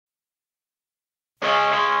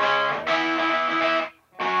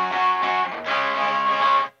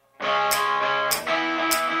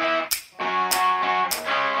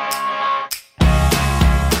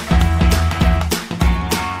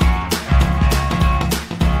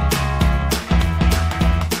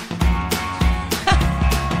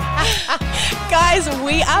guys,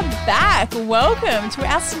 we are back. Welcome to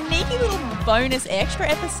our sneaky little bonus extra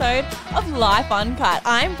episode of Life Uncut.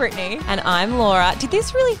 I'm Brittany. And I'm Laura. Did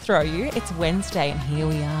this really throw you? It's Wednesday and here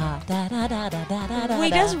we are. We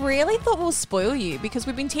just really thought we'll spoil you because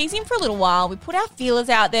we've been teasing for a little while. We put our feelers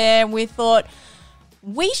out there and we thought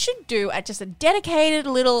we should do just a dedicated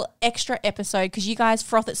little extra episode because you guys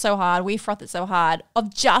froth it so hard, we froth it so hard,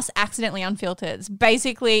 of just accidentally unfiltered.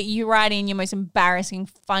 Basically, you write in your most embarrassing,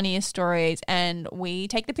 funniest stories and we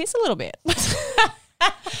take the piss a little bit.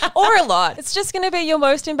 Or a lot. It's just going to be your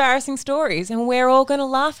most embarrassing stories and we're all going to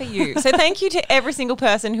laugh at you. So thank you to every single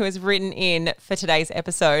person who has written in for today's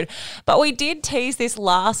episode. But we did tease this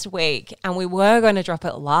last week and we were going to drop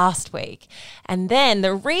it last week. And then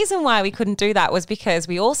the reason why we couldn't do that was because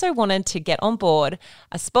we also wanted to get on board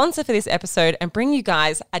a sponsor for this episode and bring you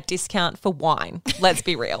guys a discount for wine. Let's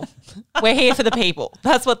be real. We're here for the people.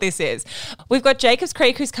 That's what this is. We've got Jacobs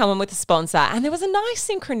Creek who's come on with a sponsor, and there was a nice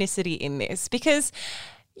synchronicity in this because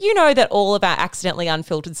you know that all of our accidentally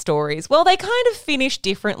unfiltered stories, well, they kind of finish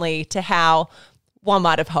differently to how one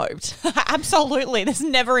might have hoped. Absolutely. There's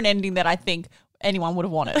never an ending that I think anyone would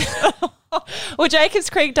have wanted. Well, Jacobs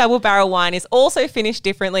Creek Double Barrel Wine is also finished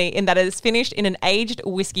differently in that it is finished in an aged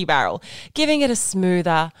whiskey barrel, giving it a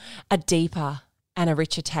smoother, a deeper, and a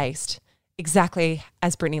richer taste, exactly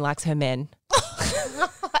as Brittany likes her men.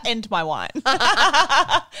 And my wine.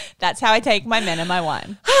 That's how I take my men and my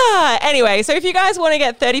wine. Anyway, so if you guys want to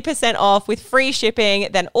get 30% off with free shipping,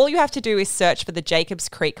 then all you have to do is search for the Jacobs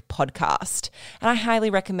Creek podcast. And I highly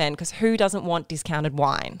recommend, because who doesn't want discounted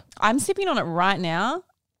wine? I'm sipping on it right now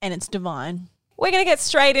and it's divine. We're going to get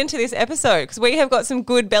straight into this episode because we have got some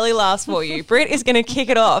good belly laughs for you. Britt is going to kick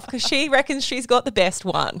it off because she reckons she's got the best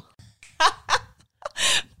one.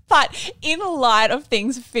 But in light of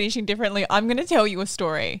things finishing differently, I'm going to tell you a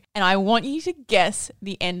story and I want you to guess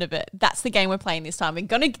the end of it. That's the game we're playing this time. We're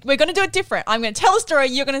going to do it different. I'm going to tell a story.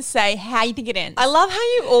 You're going to say how you think it ends. I love how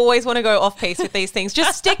you always want to go off piece with these things.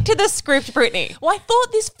 Just stick to the script, Brittany. Well, I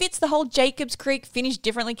thought this fits the whole Jacobs Creek Finish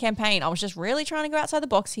Differently campaign. I was just really trying to go outside the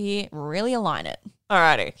box here, really align it.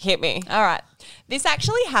 Alrighty, hit me. All right. This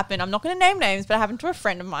actually happened. I'm not going to name names, but it happened to a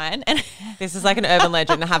friend of mine. And this is like an urban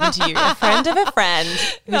legend that happened to you. A friend of a friend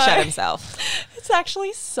who shot himself. It's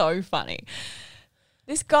actually so funny.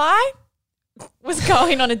 This guy was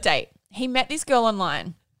going on a date. He met this girl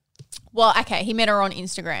online. Well, okay, he met her on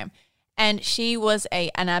Instagram. And she was an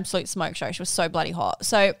absolute smoke show. She was so bloody hot.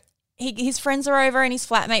 So his friends are over and his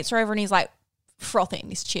flatmates are over and he's like, frothing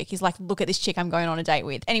this chick. He's like, look at this chick I'm going on a date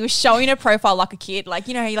with. And he was showing her profile like a kid. Like,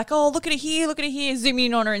 you know, you're like, oh, look at it here, zooming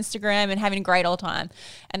in on her Instagram and having a great old time.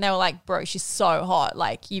 And they were like, bro, she's so hot.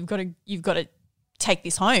 Like, you've got to take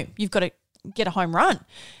this home. You've got to get a home run.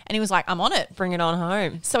 And he was like, I'm on it. Bring it on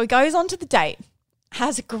home. So he goes on to the date,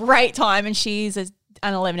 has a great time, and she's an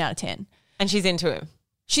 11 out of 10. And she's into him.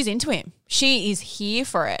 She's into him. She is here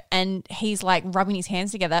for it. And he's like rubbing his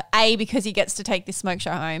hands together. A, because he gets to take this smoke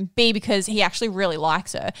show home. B, because he actually really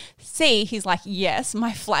likes her. C, he's like, yes,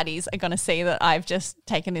 my flatties are going to see that I've just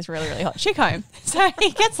taken this really, really hot chick home. So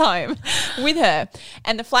he gets home with her.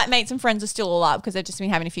 And the flatmates and friends are still all up because they've just been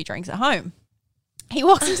having a few drinks at home. He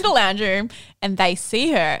walks into the lounge room and they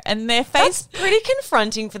see her and their face... That's pretty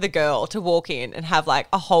confronting for the girl to walk in and have like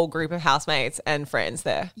a whole group of housemates and friends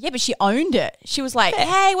there. Yeah, but she owned it. She was like,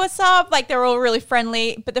 hey, what's up? Like, they're all really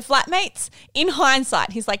friendly. But the flatmates, in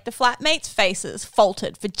hindsight, he's like, the flatmates' faces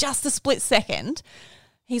faltered for just a split second.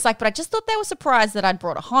 He's like, but I just thought they were surprised that I'd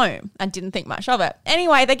brought her home and didn't think much of it.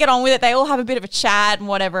 Anyway, they get on with it. They all have a bit of a chat and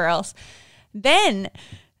whatever else. Then...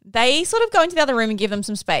 they sort of go into the other room and give them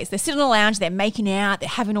some space. They're sitting in the lounge, they're making out, they're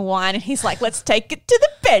having a wine, and he's like, let's take it to the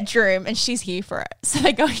bedroom. And she's here for it. So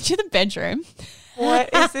they go into the bedroom. What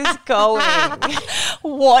is this going?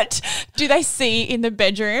 What do they see in the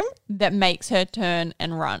bedroom that makes her turn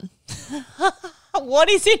and run? What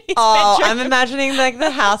is in his bedroom? I'm imagining like the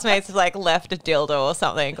housemates have like left a dildo or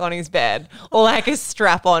something on his bed or like a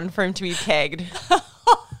strap on for him to be pegged.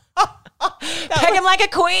 Peg him like a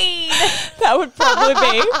queen. That would probably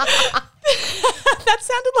be. That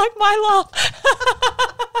sounded like my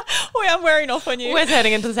laugh. Wait, I'm wearing off on you. We're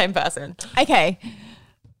turning into the same person. Okay.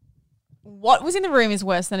 What was in the room is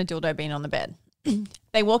worse than a dildo being on the bed.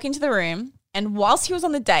 They walk into the room and whilst he was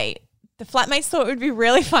on the date, the flatmates thought it would be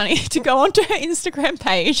really funny to go onto her Instagram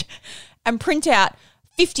page and print out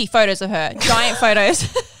 50 photos of her, giant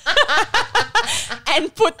photos,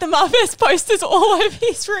 and put them up as posters all over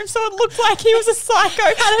his room so it looked like he was a psycho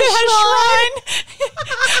that had a shrine.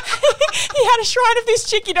 He had a shrine of this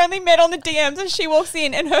chick he'd only met on the DMs, and she walks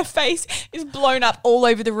in and her face is blown up all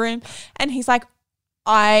over the room. And he's like,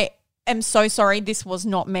 I am so sorry. This was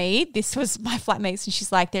not me. This was my flatmates. And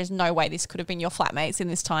she's like, there's no way this could have been your flatmates in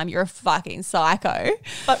this time. You're a fucking psycho.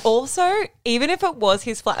 But also, even if it was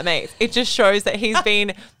his flatmates, it just shows that he's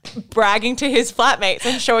been bragging to his flatmates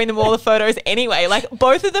and showing them all the photos anyway. Like,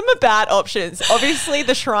 both of them are bad options. Obviously,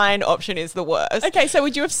 the shrine option is the worst. Okay, so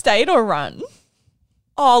would you have stayed or run?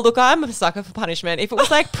 Oh, look, I'm a sucker for punishment. If it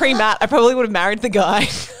was like pre-mat, I probably would have married the guy.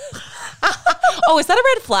 Oh, is that a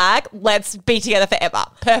red flag? Let's be together forever.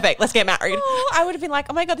 Perfect. Let's get married. Oh, I would have been like,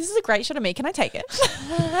 oh my God, this is a great shot of me. Can I take it?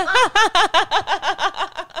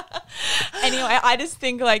 Anyway, I just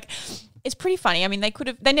think like it's pretty funny. I mean,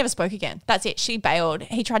 they never spoke again. That's it. She bailed.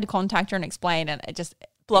 He tried to contact her and explain, and it just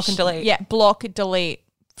Block and delete. Yeah, block, delete.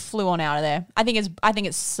 Flew on out of there. I think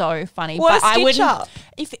it's so funny. Worst but I wouldn't. up.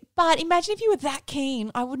 But imagine if you were that keen.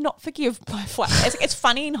 I would not forgive my flat. It's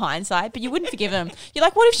funny in hindsight, but you wouldn't forgive him. You're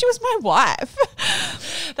like, what if she was my wife?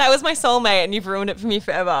 That was my soulmate, and you've ruined it for me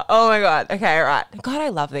forever. Oh my God. Okay, all right. God, I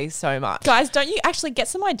love these so much, guys. Don't you actually get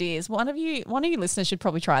some ideas? One of you listeners should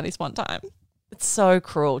probably try this one time. It's so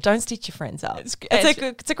cruel. Don't stitch your friends up.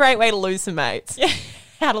 It's a great way to lose some mates. Yeah.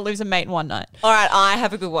 How to lose a mate in one night. All right, I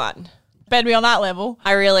have a good one. Better be on that level.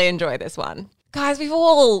 I really enjoy this one. Guys, we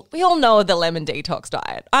all know the lemon detox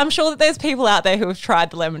diet. I'm sure that there's people out there who have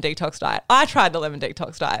tried the lemon detox diet. I tried the lemon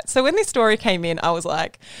detox diet. So when this story came in, I was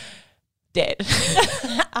like, dead.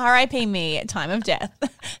 R.I.P. me at time of death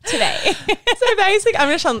today. So basically, I'm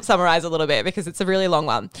going to summarize a little bit because it's a really long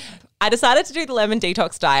one. I decided to do the lemon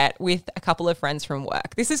detox diet with a couple of friends from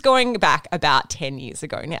work. This is going back about 10 years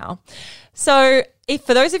ago now. So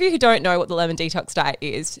for those of you who don't know what the lemon detox diet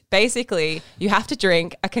is, basically you have to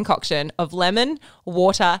drink a concoction of lemon,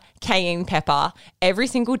 water, cayenne pepper every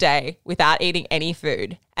single day without eating any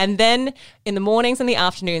food. And then in the mornings and the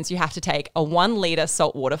afternoons, you have to take a 1 litre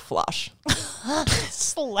saltwater flush.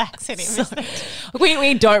 Laxative, isn't it?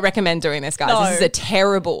 We don't recommend doing this, guys. No. This is a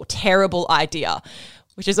terrible, terrible idea,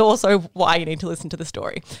 which is also why you need to listen to the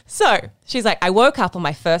story. So she's like, I woke up on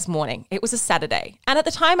my first morning. It was a Saturday. And at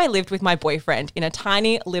the time I lived with my boyfriend in a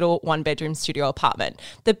tiny little 1-bedroom studio apartment.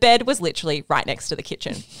 The bed was literally right next to the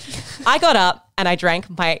kitchen. I got up and I drank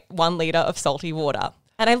my 1 litre of salty water.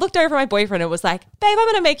 And I looked over at my boyfriend and was like, babe, I'm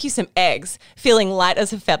going to make you some eggs, feeling light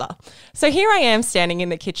as a feather. So here I am standing in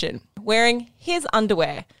the kitchen wearing his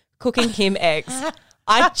underwear, cooking him eggs.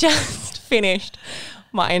 I just finished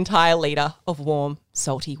my entire litre of warm,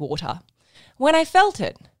 salty water. When I felt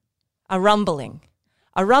it, a rumbling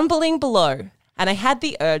below, and I had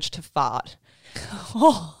the urge to fart.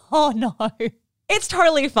 Oh no. It's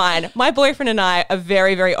totally fine. My boyfriend and I are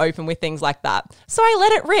very, very open with things like that. So I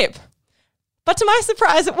let it rip. But to my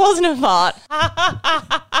surprise, it wasn't a fart.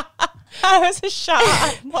 It was a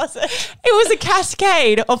shot, was it? It was a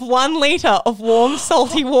cascade of 1 litre of warm,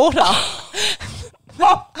 salty water.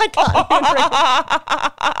 I can't remember.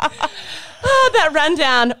 That ran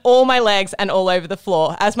down all my legs and all over the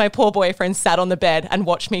floor as my poor boyfriend sat on the bed and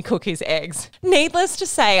watched me cook his eggs. Needless to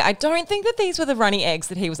say, I don't think that these were the runny eggs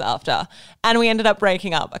that he was after. And we ended up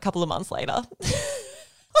breaking up a couple of months later.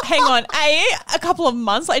 Hang on. A, a couple of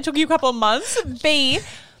months? It took you a couple of months? B,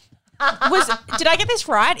 did I get this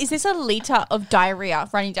right? Is this a litre of diarrhea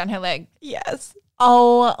running down her leg? Yes.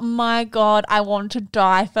 Oh my God, I want to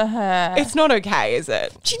die for her. It's not okay, is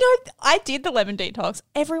it? Do you know, I did the lemon detox.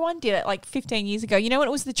 Everyone did it like 15 years ago. You know when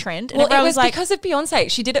it was the trend? And Well, it everyone was like, because of Beyonce.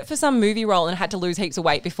 She did it for some movie role and had to lose heaps of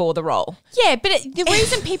weight before the role. Yeah, but the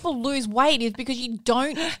reason people lose weight is because you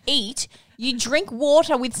don't eat. You drink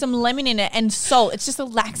water with some lemon in it and salt. It's just a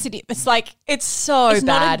laxative. It's like It's so It's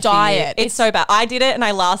not a bad. for you. diet. It's so bad. I did it and I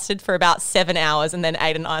lasted for about 7 hours and then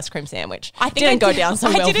ate an ice cream sandwich. I think Didn't go down so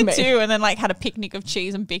well I did for it me. too, and then like had a picnic of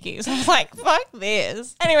cheese and bickies. I was like, fuck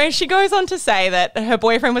this. Anyway, she goes on to say that her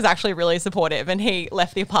boyfriend was actually really supportive and he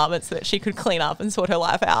left the apartment so that she could clean up and sort her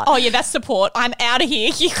life out. Oh yeah, that's support. I'm out of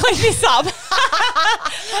here. You clean this up.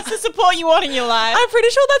 That's the support you want in your life. I'm pretty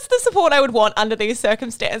sure that's the support I would want under these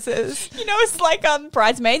circumstances. You know, it's like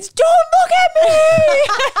bridesmaids. Don't look at me.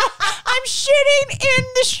 I'm shitting in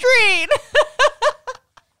the street.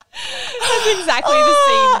 That's exactly the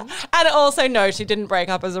scene. And also, no, she didn't break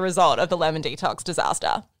up as a result of the lemon detox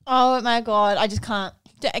disaster. Oh my God, I just can't.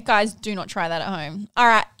 Guys, do not try that at home. All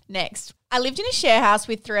right, next. I lived in a share house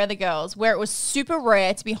with 3 other girls where it was super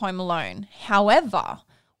rare to be home alone. However,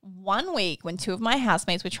 one week when 2 of my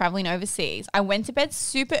housemates were traveling overseas, I went to bed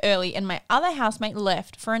super early and my other housemate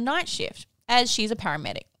left for a night shift as she's a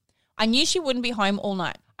paramedic. I knew she wouldn't be home all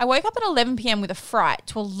night. I woke up at 11 p.m. with a fright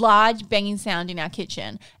to a large banging sound in our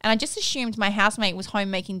kitchen, and I just assumed my housemate was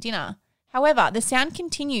home making dinner. However, the sound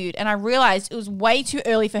continued and I realized it was way too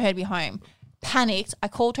early for her to be home. Panicked, I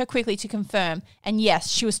called her quickly to confirm, and yes,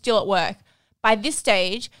 she was still at work. By this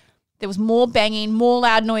stage, there was more banging, more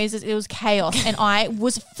loud noises. It was chaos, and I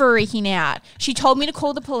was freaking out. She told me to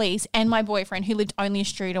call the police and my boyfriend, who lived only a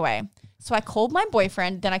street away. So I called my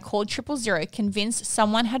boyfriend, then I called 000, convinced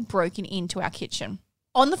someone had broken into our kitchen.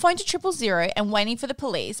 On the phone to 000 and waiting for the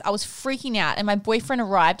police, I was freaking out, and my boyfriend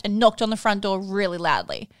arrived and knocked on the front door really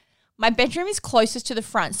loudly. My bedroom is closest to the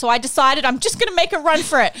front, so I decided I'm just going to make a run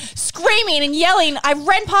for it. Screaming and yelling, I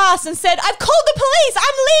ran past and said, I've called the police,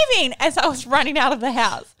 I'm leaving, as I was running out of the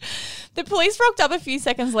house. The police rocked up a few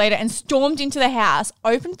seconds later and stormed into the house,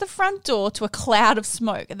 opened the front door to a cloud of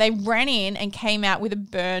smoke. They ran in and came out with a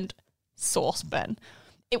burned saucepan.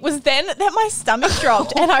 It was then that my stomach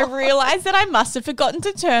dropped and I realized that I must have forgotten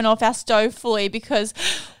to turn off our stove fully, because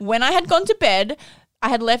when I had gone to bed, I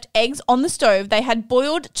had left eggs on the stove. They had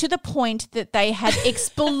boiled to the point that they had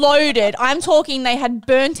exploded. I'm talking they had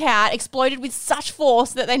burnt out, exploded with such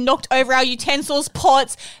force that they knocked over our utensils,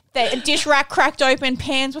 pots, the dish rack cracked open,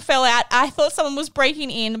 pans fell out. I thought someone was breaking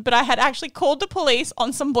in, but I had actually called the police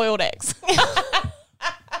on some boiled eggs.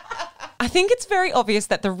 I think it's very obvious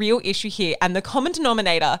that the real issue here and the common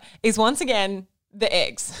denominator is once again the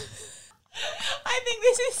eggs. I think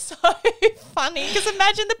this is so funny, because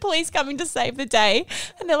imagine the police coming to save the day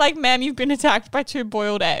and they're like, ma'am, you've been attacked by 2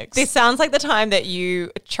 boiled eggs. This sounds like the time that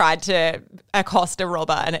you tried to accost a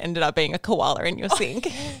robber and it ended up being a koala in your sink.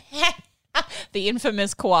 The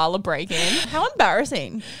infamous koala break-in. How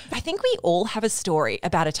embarrassing. I think we all have a story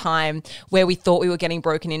about a time where we thought we were getting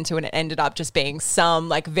broken into and it ended up just being some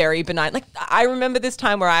like very benign. Like I remember this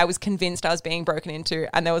time where I was convinced I was being broken into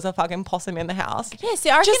and there was a fucking possum in the house. Yeah, see,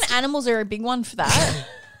 I reckon animals are a big one for that.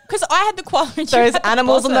 Because I had the koala. Those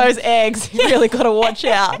animals and those eggs, you really got to watch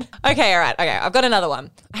out. Okay, all right. Okay, I've got another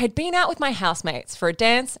one. I had been out with my housemates for a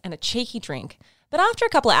dance and a cheeky drink. But after a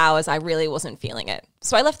couple of hours, I really wasn't feeling it.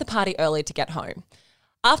 So I left the party early to get home.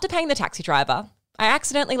 After paying the taxi driver, I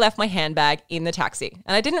accidentally left my handbag in the taxi,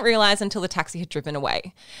 and I didn't realise until the taxi had driven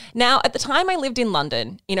away. Now, at the time, I lived in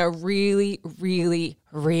London in a really, really,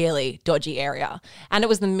 really dodgy area, and it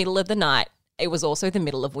was the middle of the night. It was also the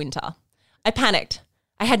middle of winter. I panicked.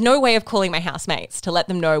 I had no way of calling my housemates to let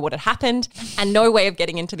them know what had happened and no way of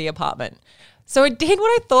getting into the apartment. So I did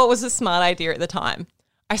what I thought was a smart idea at the time.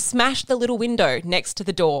 I smashed the little window next to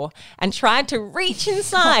the door and tried to reach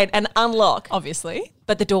inside and unlock. Obviously.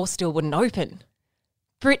 But the door still wouldn't open.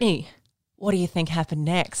 Brittany, what do you think happened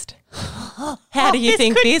next? How do you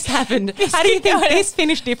think this happened? How do you think this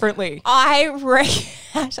finished differently? I reckon,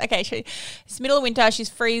 okay, it's middle of winter, she's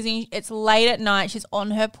freezing, it's late at night, she's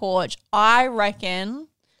on her porch. I reckon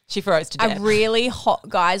she froze to death. A really hot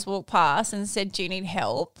guy walked past and said, do you need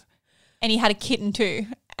help? And he had a kitten too.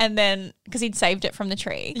 And then, because he'd saved it from the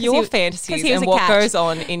tree. Your fantasies and what goes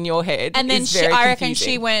on in your head and then is very I confusing. reckon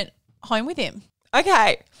she went home with him.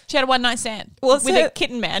 Okay. She had a one-night stand with a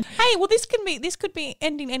kitten man. Hey, well, this could be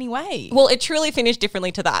ending any way. Well, it truly finished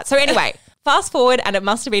differently to that. So anyway, fast forward, and it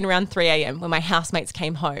must have been around 3 a.m. when my housemates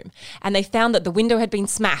came home and they found that the window had been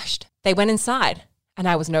smashed. They went inside and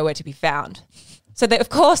I was nowhere to be found. So of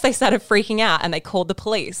course they started freaking out and they called the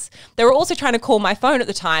police. They were also trying to call my phone at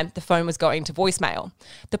the time. The phone was going to voicemail.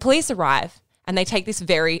 The police arrive and they take this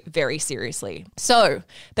very, very seriously. So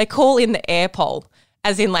they call in the air pole,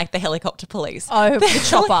 as in like the helicopter police. Oh, the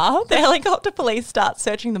chopper. The helicopter police start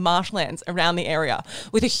searching the marshlands around the area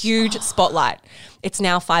with a huge spotlight. It's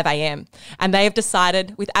now 5 a.m. and they have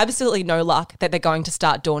decided with absolutely no luck that they're going to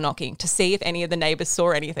start door knocking to see if any of the neighbours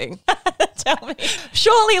saw anything. Tell me.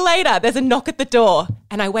 Shortly later, there's a knock at the door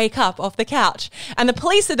and I wake up off the couch and the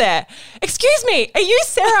police are there. Excuse me, are you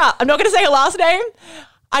Sarah? I'm not going to say her last name.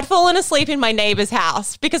 I'd fallen asleep in my neighbour's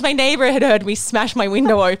house because my neighbour had heard me smash my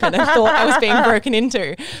window open and thought I was being broken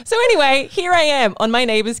into. So anyway, here I am on my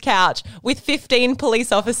neighbour's couch with 15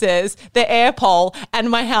 police officers, the air pole, and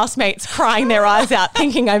my housemates crying their eyes out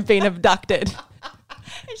thinking I've been abducted.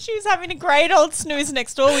 And she was having a great old snooze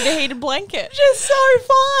next door with a heated blanket. Just so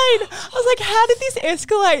fine. I was like, how did this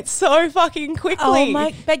escalate so fucking quickly? Oh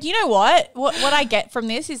my! But you know what? What I get from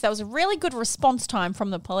this is that was a really good response time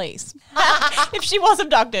from the police. If she was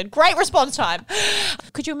abducted, great response time.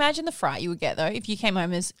 Could you imagine the fright you would get though if you came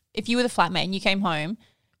home if you were the flatmate and you came home,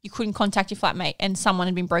 you couldn't contact your flatmate and someone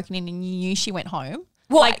had been broken in and you knew she went home?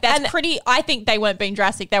 Well, like that's pretty. I think they weren't being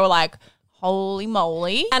drastic. They were like, holy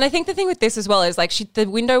moly. And I think the thing with this as well is like the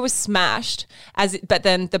window was smashed but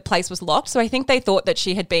then the place was locked. So I think they thought that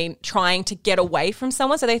she had been trying to get away from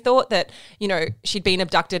someone. So they thought that, she'd been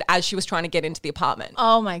abducted as she was trying to get into the apartment.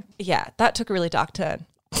 Oh my. Yeah, that took a really dark turn.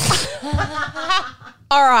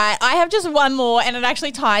 All right, I have just one more, and it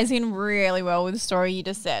actually ties in really well with the story you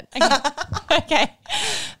just said. Okay.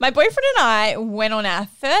 My boyfriend and I went on our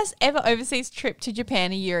first ever overseas trip to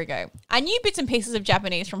Japan a year ago. I knew bits and pieces of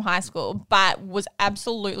Japanese from high school, but was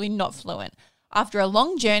absolutely not fluent. After a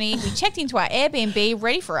long journey, we checked into our Airbnb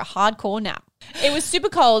ready for a hardcore nap. It was super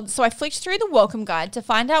cold, so I flicked through the welcome guide to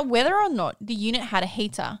find out whether or not the unit had a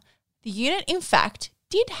heater. The unit, in fact,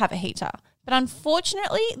 did have a heater. But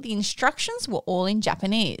unfortunately, the instructions were all in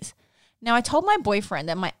Japanese. Now, I told my boyfriend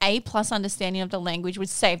that my A+ understanding of the language would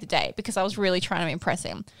save the day because I was really trying to impress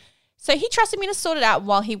him. So he trusted me to sort it out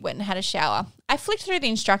while he went and had a shower. I flicked through the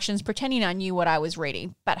instructions pretending I knew what I was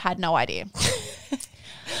reading, but had no idea.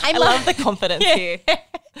 I love the confidence here.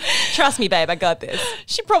 Trust me, babe, I got this.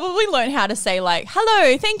 She probably learned how to say like,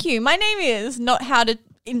 hello, thank you, my name is, not how to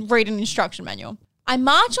read an instruction manual. I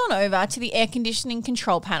march on over to the air conditioning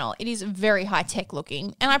control panel. It is very high-tech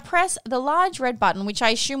looking, and I press the large red button, which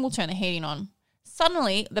I assume will turn the heating on.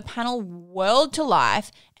 Suddenly, the panel whirled to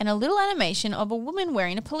life, and a little animation of a woman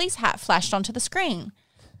wearing a police hat flashed onto the screen.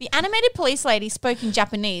 The animated police lady spoke in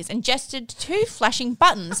Japanese and gestured to 2 flashing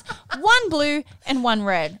buttons, one blue and one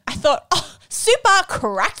red. I thought, oh, super,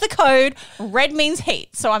 crack the code. Red means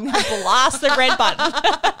heat, so I'm going to blast the red button.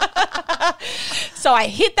 So I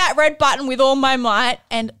hit that red button with all my might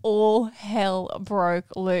and all hell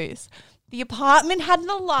broke loose. The apartment had an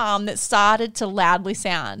alarm that started to loudly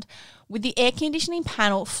sound. With the air conditioning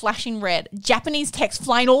panel flashing red, Japanese text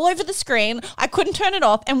flying all over the screen, I couldn't turn it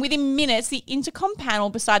off, and within minutes, the intercom panel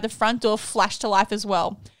beside the front door flashed to life as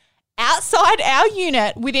well. Outside our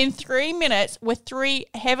unit, within 3 minutes, were 3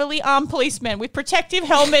 heavily armed policemen with protective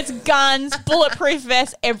helmets, guns, bulletproof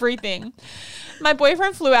vests, everything. My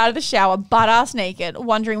boyfriend flew out of the shower butt-ass naked,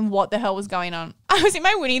 wondering what the hell was going on. I was in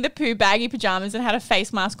my Winnie the Pooh baggy pajamas and had a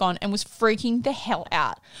face mask on and was freaking the hell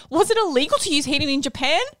out. Was it illegal to use heating in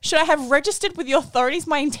Japan? Should I have registered with the authorities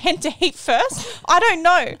my intent to heat first? I don't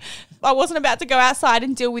know. I wasn't about to go outside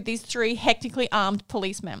and deal with these 3 hectically armed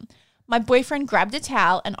policemen. My boyfriend grabbed a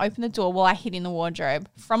towel and opened the door while I hid in the wardrobe.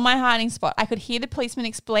 From my hiding spot, I could hear the policeman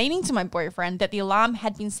explaining to my boyfriend that the alarm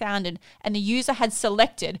had been sounded and the user had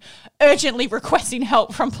selected, urgently requesting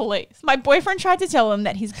help from police. My boyfriend tried to tell them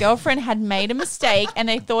that his girlfriend had made a mistake and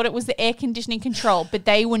they thought it was the air conditioning control, but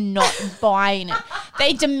they were not buying it.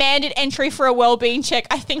 They demanded entry for a well-being check.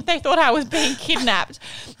 I think they thought I was being kidnapped.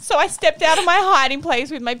 So I stepped out of my hiding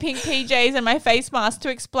place with my pink PJs and my face mask to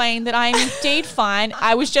explain that I am indeed fine.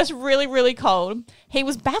 I was just really cold. He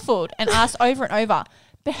was baffled and asked over and over,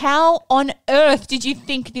 but how on earth did you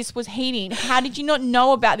think this was heating? How did you not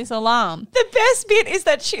know about this alarm? The best bit is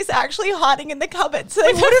that she's actually hiding in the cupboard, so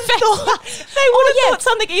they would have thought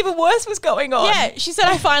something even worse was going on. Yeah, she said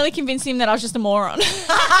I finally convinced him that I was just a moron.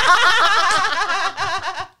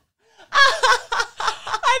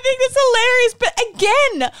 I think that's hilarious. But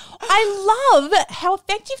again, I love how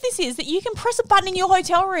effective this is, that you can press a button in your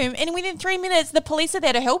hotel room and within 3 minutes, the police are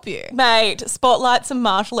there to help you. Mate, spotlight some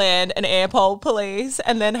marshland and airpole police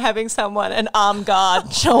and then having someone, an armed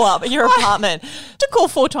guard, show up at your apartment. To call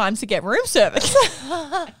 4 times to get room service.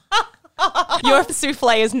 Your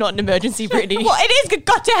souffle is not an emergency, Brittany. Well, it is a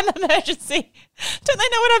goddamn emergency. Don't they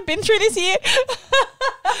know what I've been through this year?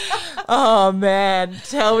 Oh, man.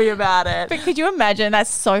 Tell me about it. But could you imagine?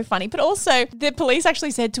 That's so funny. But also, the police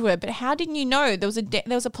actually said to her, but how didn't you know there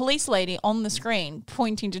was a police lady on the screen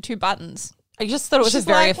pointing to 2 buttons? I just thought it was a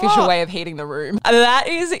very official way of heating the room. That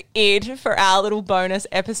is it for our little bonus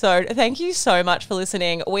episode. Thank you so much for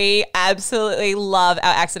listening. We absolutely love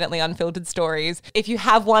our accidentally unfiltered stories. If you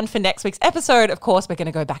have one for next week's episode, of course, we're going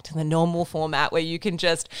to go back to the normal format where you can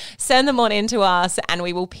just send them on in to us and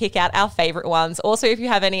we will pick out our favorite ones. Also, if you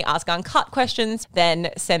have any Ask Uncut questions,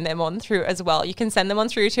 then send them on through as well. You can send them on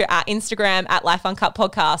through to our Instagram at Life Uncut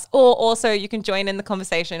Podcast, or also you can join in the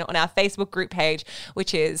conversation on our Facebook group page,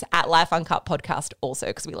 which is at Life Uncut Podcast also,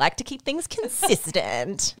 because we like to keep things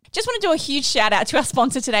consistent. Just want to do a huge shout out to our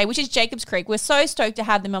sponsor today, which is Jacobs Creek. We're so stoked to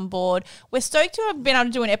have them on board. We're stoked to have been able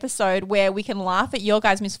to do an episode where we can laugh at your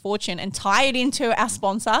guys' misfortune and tie it into our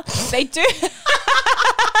sponsor. They do.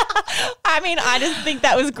 I mean, I just think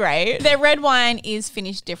that was great. Their red wine is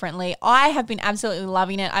finished differently. I have been absolutely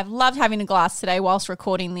loving it. I've loved having a glass today whilst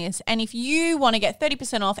recording this. And if you want to get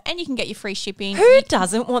 30% off and you can get your free shipping. Who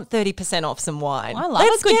doesn't want 30% off some wine? I love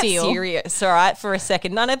a good deal. Let's get serious, all right, for a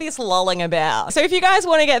second. None of this lolling about. So if you guys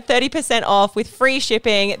want to get 30% off with free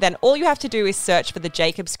shipping, then all you have to do is search for the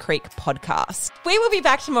Jacobs Creek podcast. We will be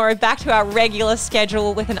back tomorrow, back to our regular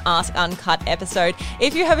schedule with an Ask Uncut episode.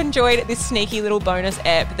 If you have enjoyed this sneaky little bonus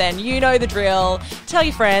ep, then you know the drill. Tell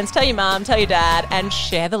your friends, tell your mum, tell your dad, and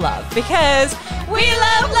share the love because we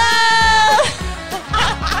love love.